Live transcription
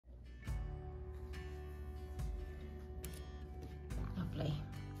lovely.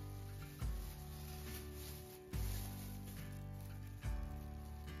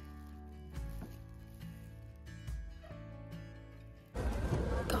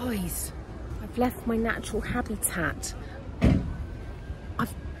 Guys, I've left my natural habitat.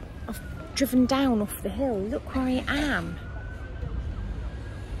 I've driven down off the hill. Look where I am.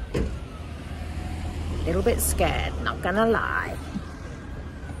 A little bit scared, not gonna lie.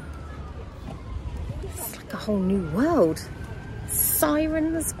 It's like a whole new world.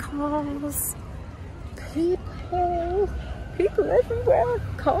 Sirens, cars, people everywhere,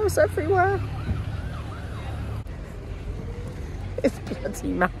 cars everywhere. It's bloody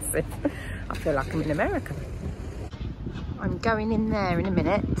massive. I feel like I'm in America. I'm going in there in a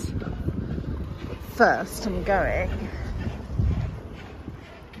minute. But first I'm going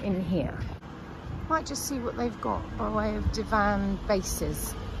in here. Might just see what they've got by way of divan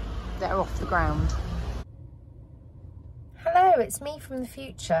bases that are off the ground. Hello, it's me from the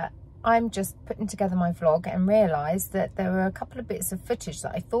future. I'm just putting together my vlog and realised that there were a couple of bits of footage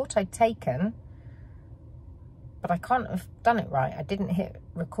that I thought I'd taken, but I can't have done it right. I didn't hit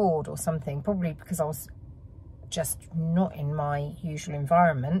record or something, probably because I was just not in my usual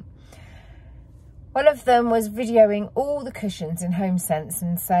environment. One of them was videoing all the cushions in HomeSense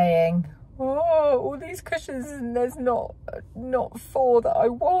and saying, oh, all these cushions and there's not 4 that I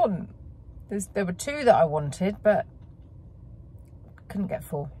want. There were 2 that I wanted, but couldn't get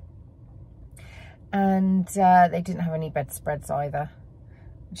 4. And they didn't have any bedspreads either,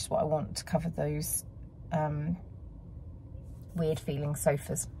 which is what I want to cover those weird feeling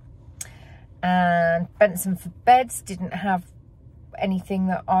sofas. And Benson for Beds didn't have anything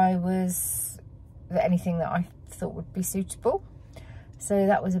that I thought would be suitable, so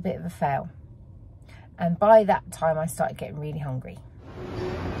that was a bit of a fail. And by that time I started getting really hungry.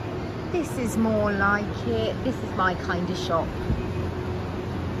 This is more like it. This is my kind of shop.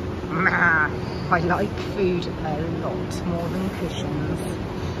 I like food a lot more than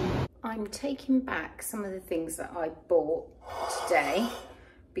cushions. I'm taking back some of the things that I bought today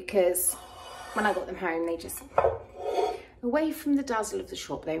because when I got them home, they just, away from the dazzle of the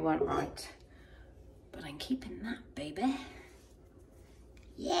shop, they weren't right. But I'm keeping that, baby.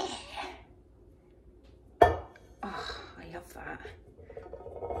 Yeah. Oh, I love that.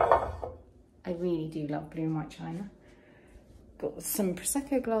 I really do love blue and white china. Got some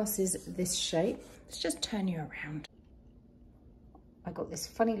Prosecco glasses this shape. Let's just turn you around. I got this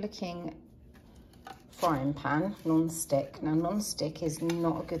funny looking frying pan, non-stick. Now non-stick is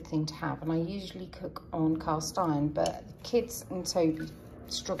not a good thing to have, and I usually cook on cast iron, but the kids and Toby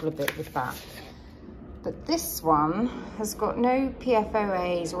struggle a bit with that. But this one has got no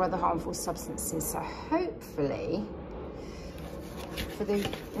PFOAs or other harmful substances, so hopefully for the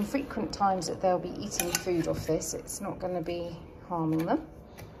infrequent times that they'll be eating food off this, it's not going to be harming them.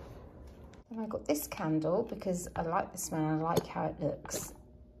 And I got this candle because I like the smell and I like how it looks.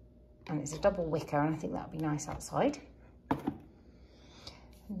 And it's a double wicker and I think that would be nice outside.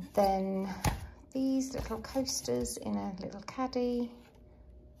 And then these little coasters in a little caddy,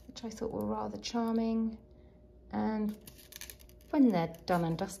 which I thought were rather charming. And when they're done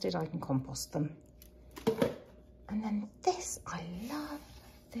and dusted, I can compost them. And then this, I love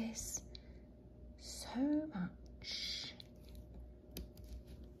this so much.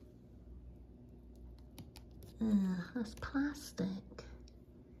 That's plastic.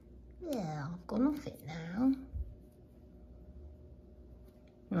 Yeah, I've gone off it now.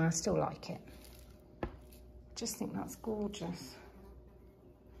 No, I still like it. I just think that's gorgeous.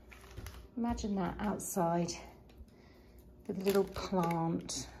 Imagine that outside with a little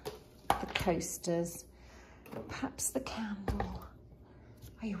plant, the coasters, perhaps the candle.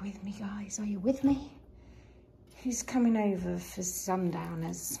 Are you with me, guys? Are you with me? Who's coming over for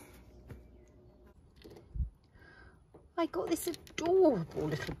sundowners? I got this adorable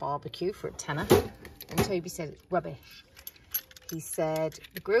little barbecue for a tenner, and Toby said it's rubbish. He said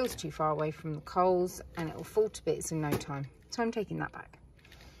the grill's too far away from the coals and it will fall to bits in no time. So I'm taking that back.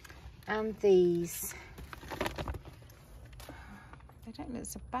 And these, they don't look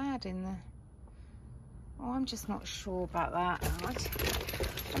so bad in the, oh, I'm just not sure about that.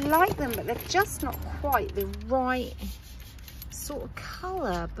 I like them, but they're just not quite the right sort of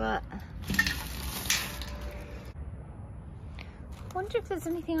colour, but I wonder if there's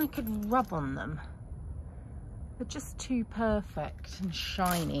anything I could rub on them. They're just too perfect and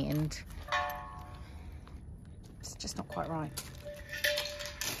shiny and it's just not quite right.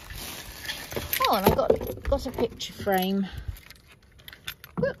 Oh, and I got a picture frame.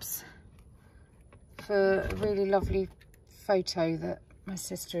 Whoops. For a really lovely photo that my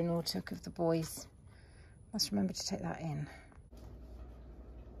sister-in-law took of the boys. Must remember to take that in.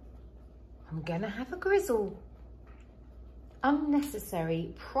 I'm gonna have a grizzle.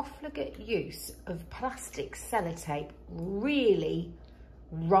 Unnecessary profligate use of plastic sellotape really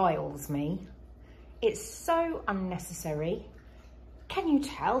riles me. It's so unnecessary. Can you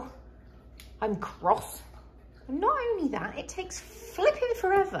tell? I'm cross. And not only that, it takes flipping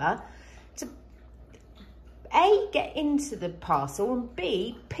forever to A, get into the parcel, and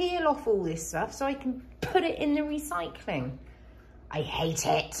B, peel off all this stuff so I can put it in the recycling. I hate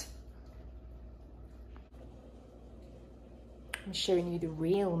it. I'm showing you the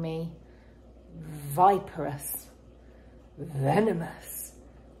real me. Viperous, venomous,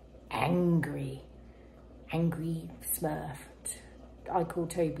 angry Smurf. I call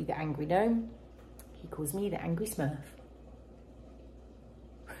Toby the angry gnome. He calls me the angry Smurf.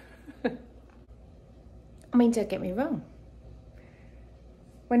 I mean, don't get me wrong.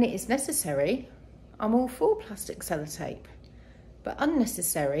 When it is necessary, I'm all for plastic sellotape. But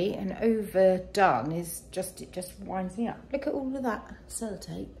unnecessary and overdone is just, it just winds me up. Look at all of that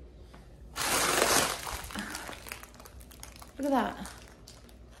sellotape. Look at that.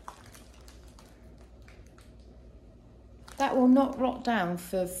 That will not rot down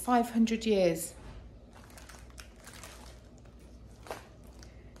for 500 years.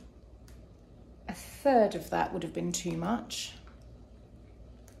 A third of that would have been too much.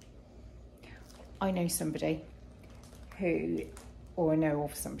 I know somebody who, or I know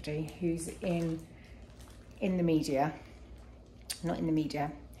of somebody who's in the media, not in the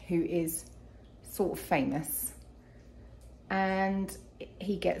media, who is sort of famous, and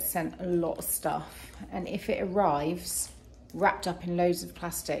he gets sent a lot of stuff, and if it arrives wrapped up in loads of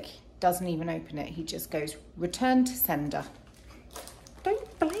plastic, doesn't even open it, he just goes, return to sender.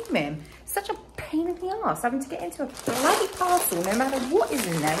 Don't blame him. Such a pain in the arse having to get into a bloody parcel no matter what is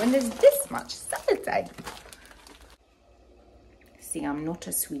in there when there's this much sellotape. See, I'm not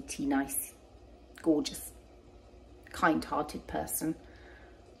a sweetie, nice, gorgeous, kind-hearted person.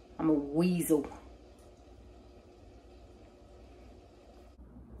 I'm a weasel.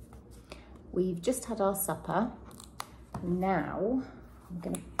 We've just had our supper. Now I'm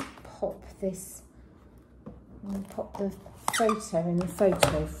going to pop this, pop the photo in the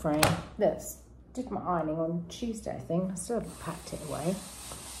photo frame. Look, did my ironing on Tuesday, I think. I still haven't packed it away.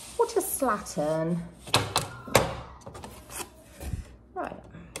 What a slattern. Right,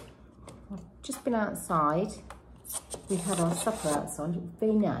 I've just been outside. We had our supper outside, it was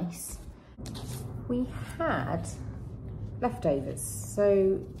very nice. We had leftovers,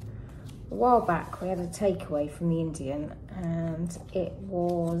 so a while back we had a takeaway from the Indian and it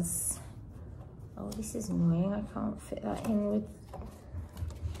was, oh this is annoying, I can't fit that in with,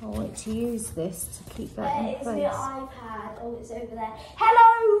 I want to use this to keep that in place. Where is my iPad? Oh, it's over there.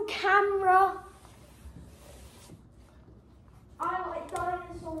 Hello, camera! I like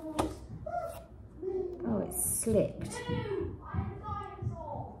dinosaurs. Oh, it's slipped. I'm a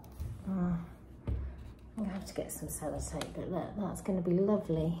dinosaur. Oh, I'm going to have to get some sellotape, but look, that's going to be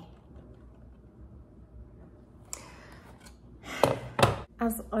lovely.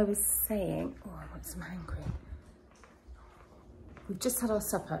 As I was saying, oh, I want some hand cream. We've just had our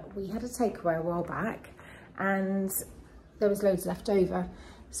supper. We had a takeaway a while back and there was loads left over.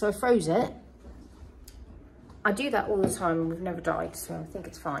 So I froze it. I do that all the time and we've never died, so I think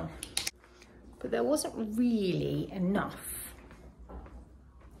it's fine. But there wasn't really enough,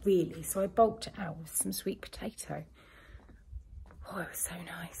 really. So I bulked it out with some sweet potato. Oh, it was so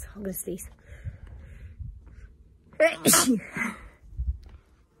nice. I'm gonna sneeze.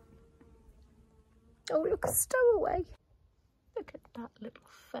 Oh, look, a stowaway. Look at that little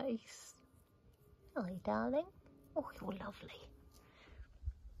face. Hi, darling. Oh, you're lovely.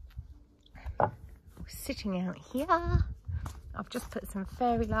 We're sitting out here. I've just put some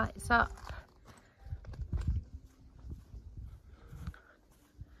fairy lights up.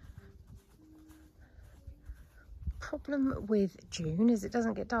 Problem with June is it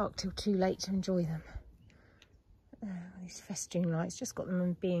doesn't get dark till too late to enjoy them. These festoon lights, just got them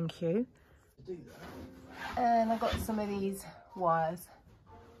on B&Q. And I've got some of these wire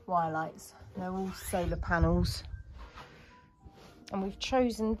lights. They're all solar panels. And we've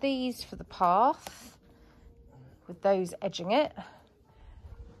chosen these for the path, with those edging it.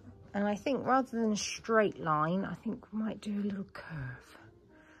 And I think rather than a straight line, I think we might do a little curve.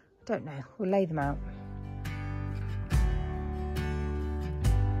 Don't know, we'll lay them out.